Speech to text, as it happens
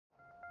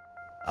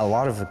A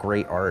lot of the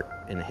great art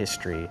in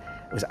history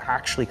was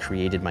actually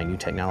created by new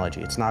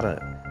technology. It's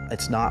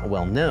not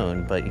well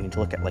known, but you can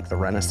look at like the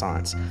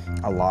Renaissance.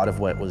 A lot of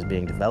what was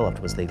being developed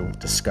was they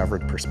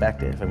discovered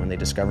perspective, and when they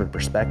discovered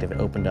perspective, it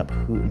opened up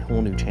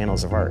whole new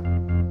channels of art.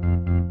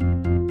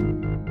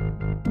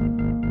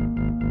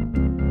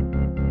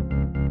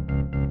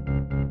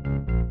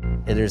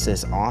 There's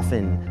this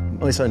often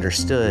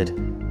misunderstood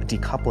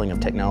decoupling of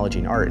technology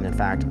and art, and in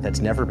fact, that's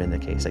never been the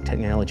case. Like,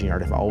 technology and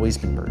art have always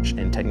been merged,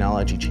 and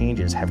technology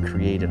changes have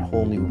created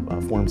whole new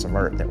forms of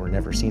art that were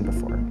never seen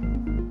before.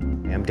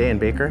 I'm Dan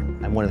Baker.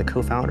 I'm one of the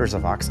co-founders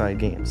of Oxide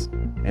Games,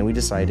 and we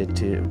decided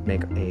to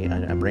make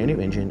a brand new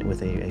engine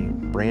with a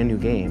brand new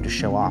game to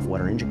show off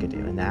what our engine could do,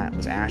 and that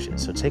was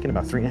Ashes. So it's taken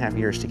about 3.5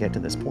 years to get to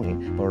this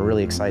point, but we're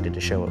really excited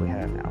to show what we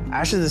have now.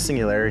 Ashes of the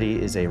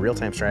Singularity is a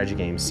real-time strategy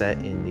game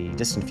set in the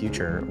distant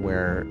future,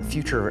 where the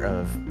future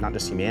of not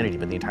just humanity,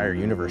 but the entire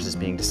universe is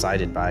being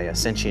decided by a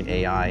sentient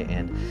AI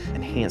and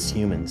enhanced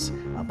humans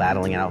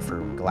battling out for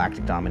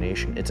galactic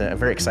domination. It's a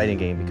very exciting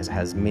game because it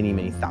has many,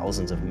 many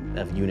thousands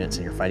of units,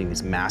 and you're fighting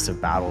these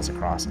massive battles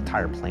across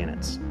entire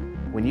planets.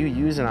 When you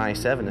use an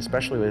i7,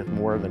 especially with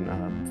more than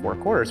 4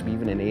 cores, we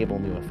even enable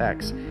new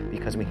effects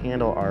because we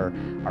handle our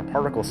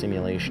particle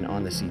simulation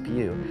on the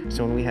CPU.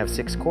 So when we have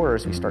 6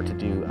 cores, we start to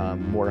do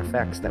more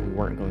effects that we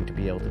weren't going to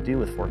be able to do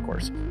with 4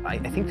 cores. I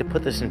think to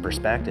put this in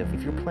perspective,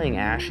 if you're playing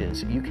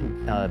Ashes, you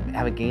can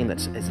have a game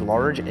that's as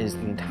large as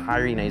the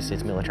entire United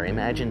States military.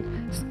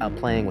 Imagine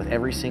playing with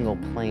every single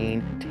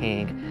plane,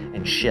 tank,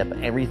 and ship,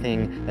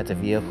 everything that's a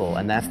vehicle,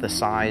 and that's the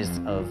size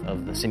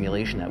of the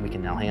simulation that we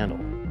can now handle.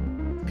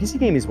 PC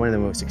gaming is one of the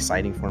most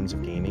exciting forms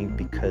of gaming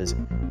because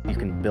you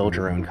can build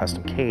your own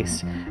custom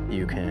case,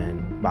 you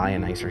can buy a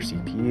nicer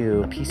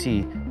CPU.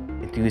 PC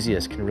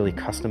enthusiasts can really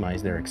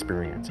customize their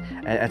experience.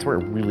 And that's where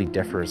it really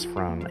differs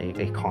from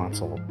a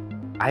console.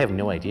 I have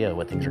no idea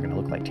what things are going to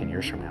look like 10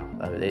 years from now.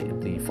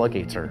 The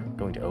floodgates are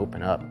going to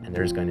open up, and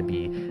there's going to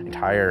be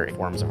entire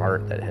forms of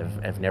art that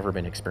have never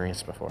been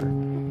experienced before.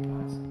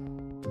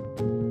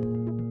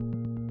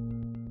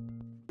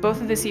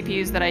 Both of the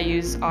CPUs that I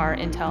use are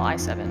Intel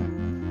i7.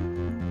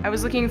 I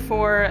was looking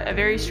for a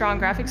very strong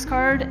graphics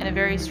card and a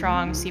very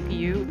strong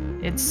CPU.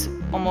 It's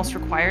almost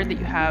required that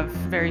you have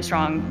very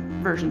strong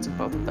versions of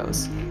both of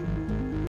those.